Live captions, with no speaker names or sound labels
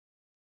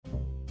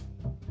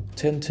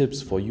10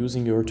 tips for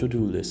using your to-do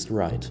list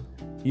right.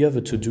 You have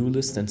a to-do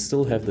list and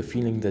still have the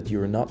feeling that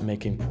you're not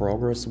making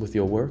progress with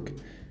your work?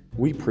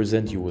 We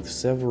present you with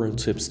several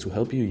tips to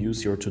help you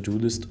use your to-do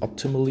list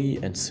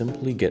optimally and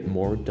simply get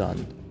more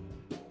done.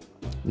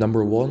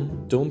 Number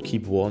 1. Don't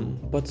keep one,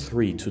 but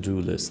 3 to-do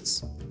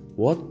lists.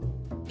 What?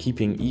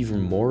 Keeping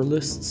even more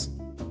lists?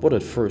 What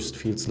at first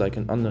feels like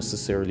an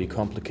unnecessarily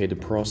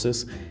complicated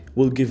process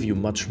will give you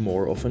much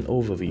more of an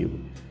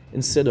overview.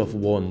 Instead of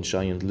one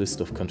giant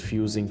list of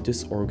confusing,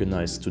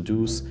 disorganized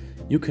to-dos,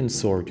 you can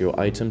sort your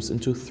items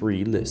into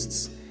 3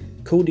 lists.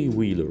 Cody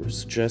Wheeler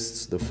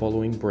suggests the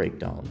following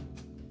breakdown.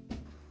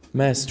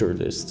 Master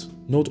list.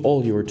 Note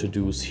all your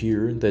to-dos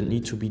here that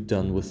need to be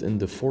done within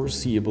the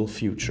foreseeable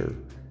future.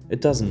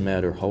 It doesn't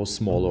matter how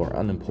small or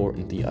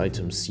unimportant the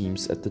item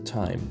seems at the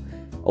time.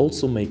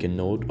 Also make a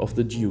note of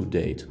the due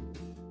date.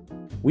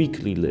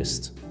 Weekly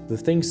list. The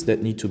things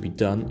that need to be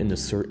done in a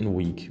certain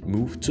week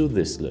move to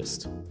this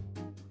list.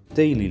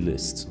 Daily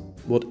list.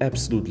 What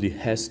absolutely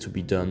has to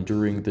be done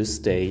during this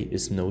day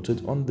is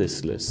noted on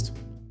this list.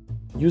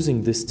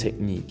 Using this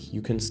technique,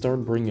 you can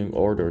start bringing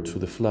order to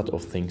the flood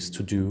of things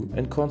to do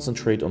and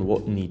concentrate on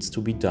what needs to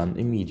be done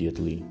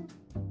immediately.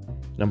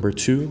 Number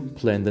 2.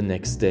 Plan the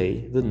next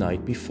day the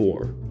night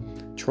before.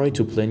 Try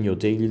to plan your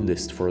daily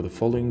list for the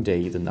following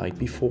day the night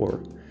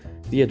before.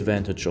 The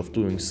advantage of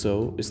doing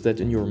so is that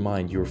in your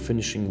mind you're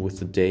finishing with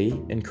the day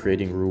and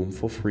creating room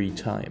for free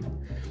time.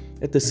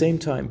 At the same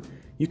time,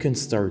 you can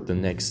start the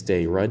next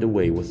day right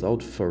away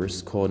without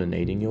first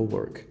coordinating your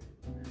work.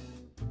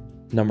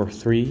 Number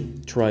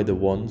 3. Try the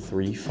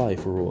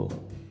 1-3-5 rule.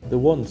 The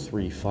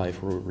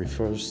 1-3-5 rule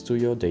refers to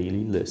your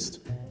daily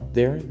list.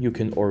 There you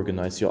can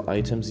organize your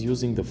items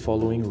using the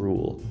following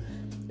rule.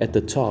 At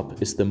the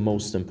top is the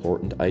most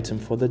important item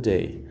for the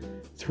day.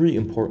 3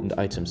 important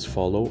items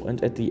follow,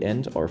 and at the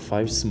end are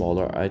 5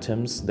 smaller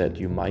items that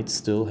you might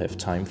still have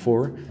time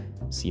for.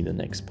 See the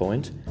next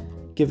point.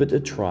 Give it a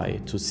try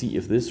to see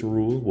if this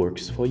rule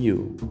works for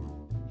you.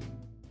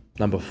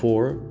 Number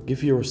 4.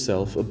 Give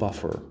yourself a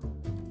buffer.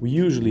 We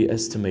usually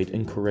estimate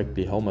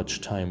incorrectly how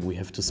much time we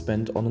have to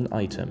spend on an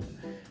item.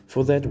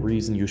 For that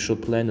reason, you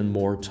should plan in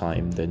more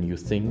time than you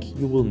think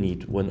you will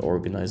need when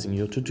organizing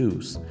your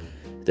to-dos.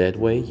 That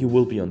way, you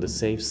will be on the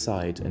safe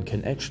side and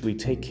can actually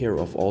take care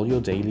of all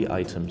your daily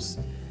items.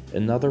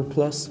 Another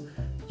plus,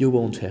 you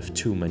won't have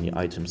too many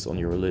items on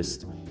your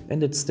list,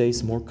 and it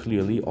stays more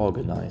clearly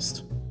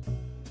organized.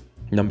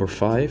 Number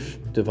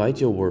 5. Divide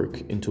your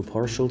work into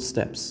partial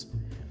steps.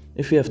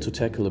 If you have to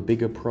tackle a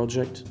bigger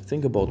project,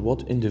 think about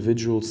what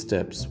individual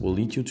steps will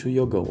lead you to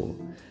your goal.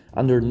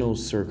 Under no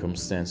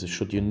circumstances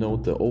should you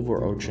note the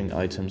overarching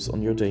items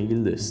on your daily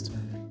list,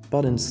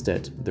 but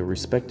instead the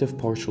respective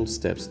partial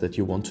steps that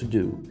you want to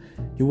do.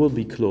 You will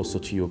be closer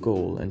to your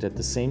goal and at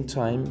the same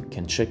time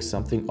can check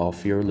something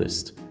off your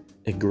list.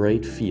 A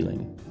great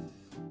feeling.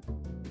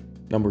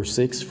 Number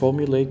 6.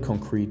 Formulate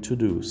concrete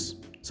to-dos.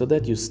 So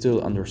that you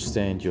still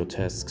understand your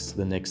tasks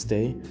the next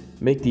day,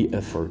 make the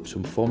effort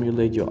to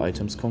formulate your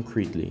items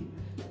concretely.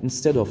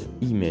 Instead of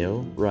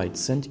email, write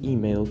 "send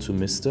email to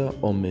Mr.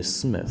 or Miss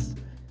Smith."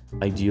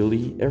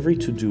 Ideally, every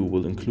to-do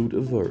will include a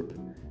verb.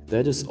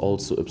 That is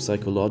also a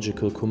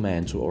psychological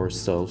command to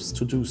ourselves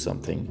to do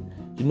something.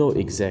 You know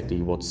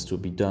exactly what's to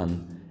be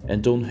done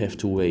and don't have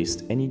to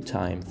waste any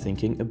time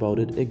thinking about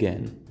it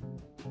again.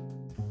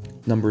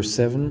 Number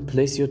 7.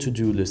 Place your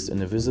to-do list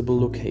in a visible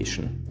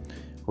location.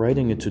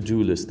 Writing a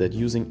to-do list that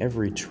using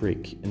every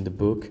trick in the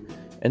book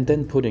and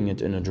then putting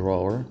it in a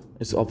drawer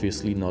is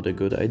obviously not a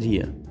good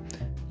idea.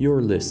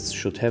 Your lists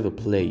should have a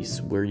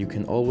place where you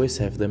can always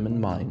have them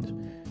in mind,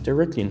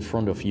 directly in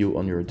front of you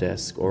on your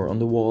desk or on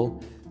the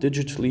wall,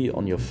 digitally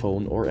on your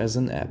phone or as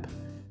an app.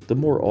 The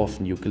more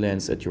often you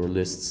glance at your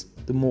lists,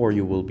 the more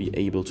you will be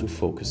able to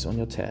focus on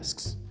your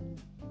tasks.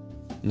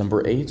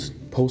 Number 8.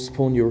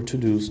 Postpone your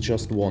to-dos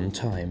just one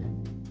time.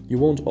 You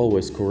won't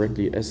always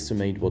correctly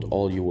estimate what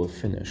all you will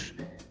finish.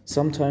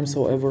 Sometimes,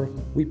 however,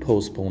 we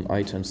postpone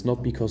items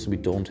not because we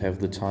don't have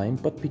the time,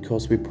 but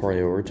because we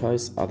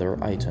prioritize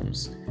other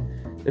items.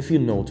 If you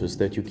notice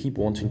that you keep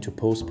wanting to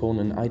postpone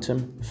an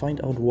item, find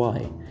out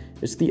why.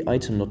 Is the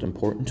item not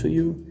important to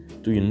you?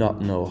 Do you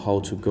not know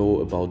how to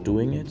go about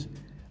doing it?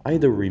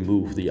 Either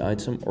remove the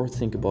item or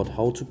think about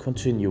how to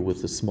continue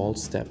with the small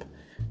step.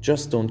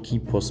 Just don't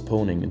keep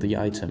postponing the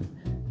item.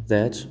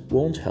 That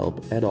won't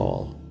help at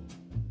all.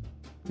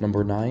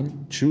 Number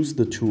 9. Choose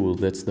the tool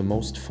that's the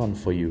most fun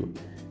for you.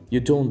 You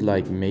don't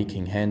like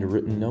making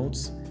handwritten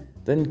notes?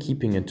 Then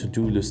keeping a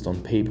to-do list on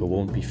paper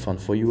won't be fun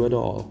for you at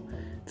all.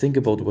 Think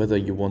about whether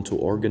you want to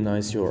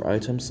organize your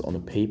items on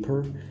a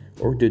paper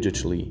or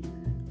digitally,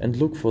 and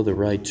look for the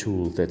right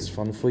tool that's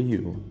fun for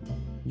you.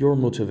 Your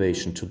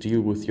motivation to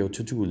deal with your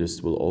to-do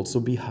list will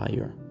also be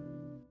higher.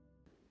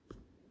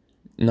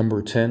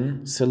 Number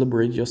 10.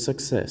 Celebrate your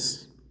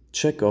success.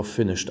 Check off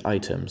finished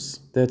items.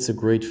 That's a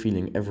great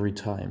feeling every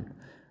time.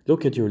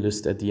 Look at your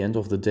list at the end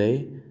of the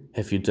day.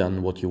 Have you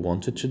done what you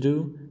wanted to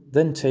do?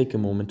 Then take a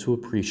moment to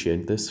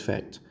appreciate this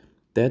fact.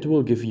 That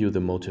will give you the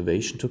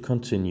motivation to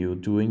continue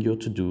doing your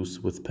to-dos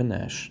with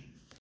panache.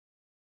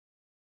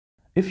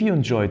 If you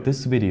enjoyed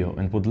this video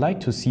and would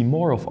like to see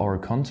more of our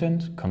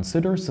content,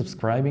 consider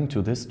subscribing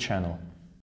to this channel.